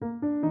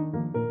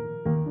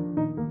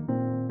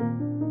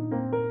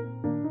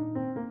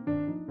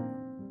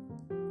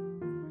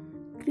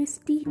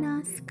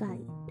Christina's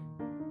Kite.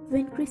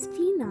 When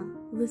Christina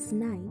was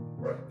 9,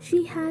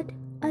 she had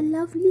a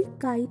lovely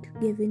kite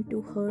given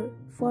to her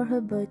for her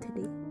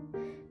birthday.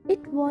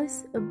 It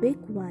was a big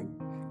one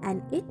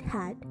and it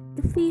had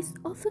the face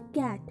of a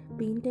cat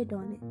painted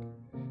on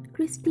it.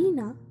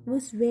 Christina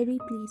was very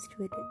pleased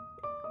with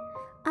it.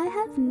 "I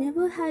have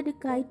never had a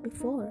kite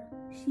before,"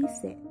 she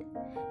said.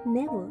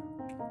 "Never.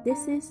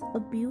 This is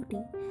a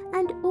beauty,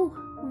 and oh,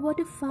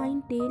 what a fine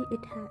tail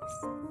it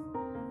has."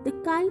 The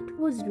kite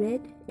was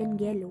red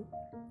and yellow,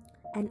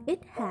 and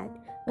it had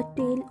a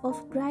tail of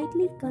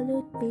brightly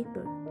colored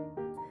paper.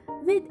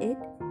 With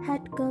it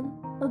had come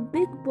a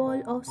big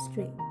ball of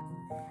string.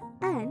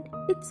 "And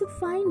it's a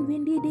fine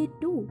windy day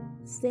too,"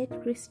 said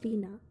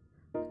Christina.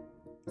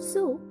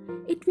 "So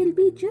it will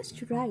be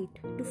just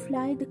right to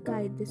fly the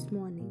kite this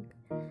morning."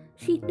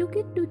 She took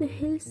it to the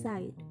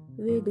hillside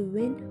where the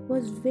wind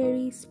was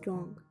very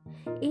strong.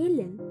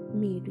 Ellen,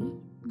 Mary,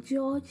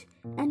 George,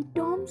 and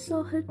Tom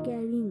saw her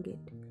carrying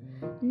it.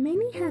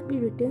 "Many happy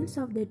returns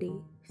of the day,"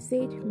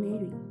 said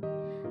Mary.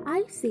 "I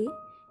say,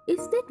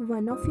 is that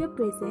one of your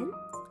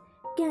presents?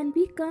 Can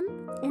we come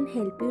and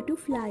help you to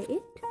fly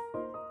it?"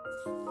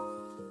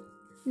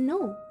 "No,"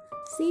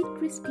 said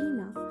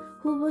Christina,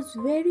 who was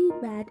very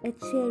bad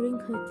at sharing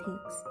her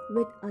things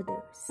with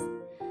others.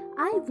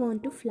 "I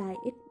want to fly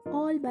it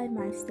all by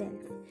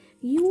myself.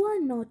 You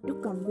are not to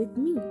come with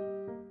me."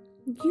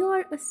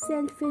 "You're a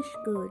selfish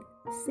girl,"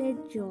 said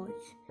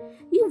George.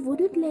 "You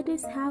wouldn't let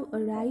us have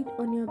a ride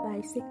on your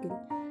bicycle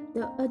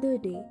the other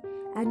day,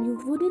 and you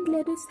wouldn't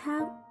let us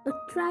have a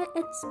try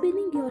at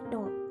spinning your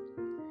top."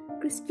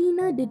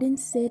 Christina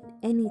didn't say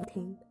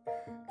anything.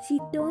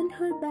 She turned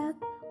her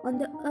back on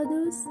the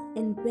others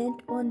and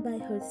went on by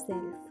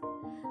herself.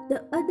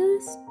 The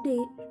others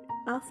stayed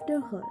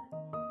after her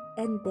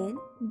and then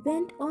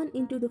went on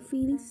into the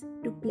fields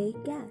to play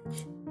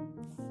catch.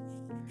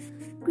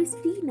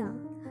 Christina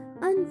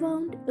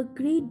unwound a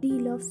great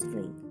deal of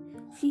string.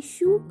 She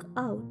shook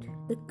out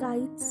the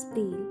kite's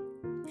tail.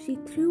 She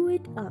threw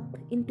it up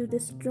into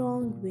the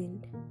strong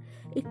wind.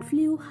 It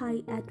flew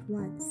high at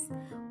once.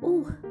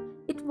 Oh,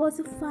 it was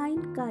a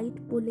fine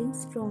kite pulling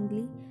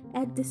strongly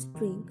at the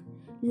string,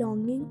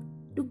 longing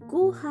to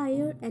go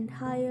higher and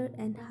higher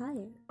and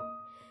higher.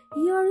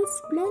 "You're a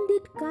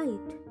splendid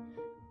kite,"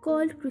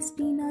 called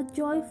Christina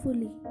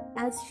joyfully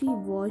as she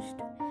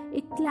watched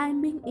it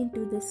climbing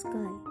into the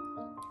sky.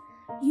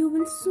 "You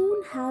will soon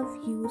have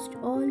used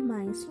all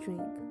my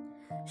string."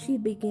 She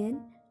began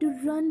to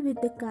run with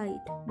the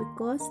kite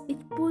because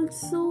it pulled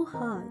so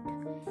hard,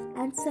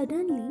 and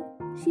suddenly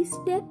she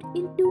stepped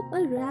into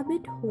a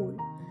rabbit hole,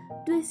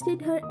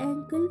 twisted her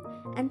ankle,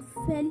 and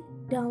fell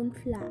down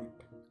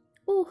flat.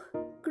 "Oh,"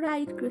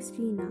 cried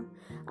Christina,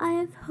 "I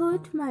have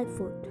hurt my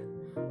foot.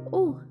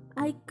 Oh,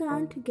 I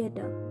can't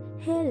get up.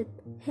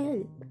 Help,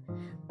 help."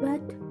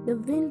 But the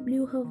wind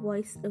blew her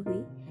voice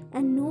away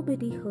and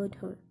nobody heard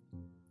her.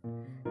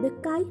 The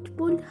kite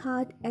pulled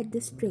hard at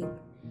the string.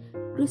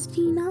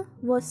 Christina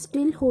was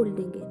still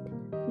holding it.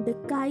 The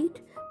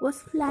kite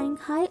was flying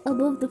high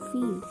above the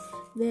field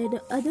where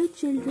the other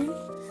children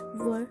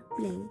were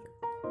playing.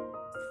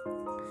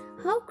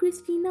 How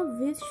Christina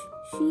wished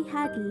she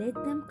had let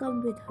them come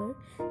with her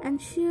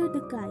and share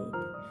the kite.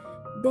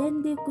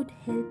 Then they could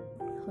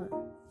help her.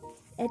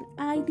 An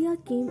idea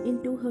came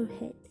into her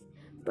head.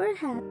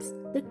 Perhaps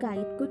the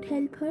kite could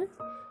help her.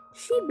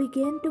 She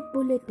began to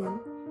pull it in.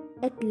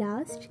 At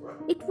last,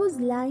 it was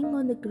lying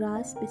on the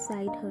grass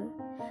beside her.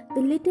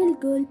 The little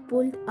girl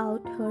pulled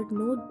out her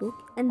notebook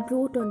and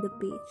wrote on the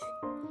page,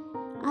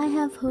 "I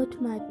have hurt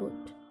my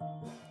foot.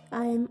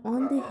 I am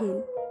on the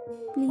hill.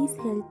 Please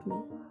help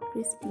me,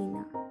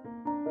 Christina."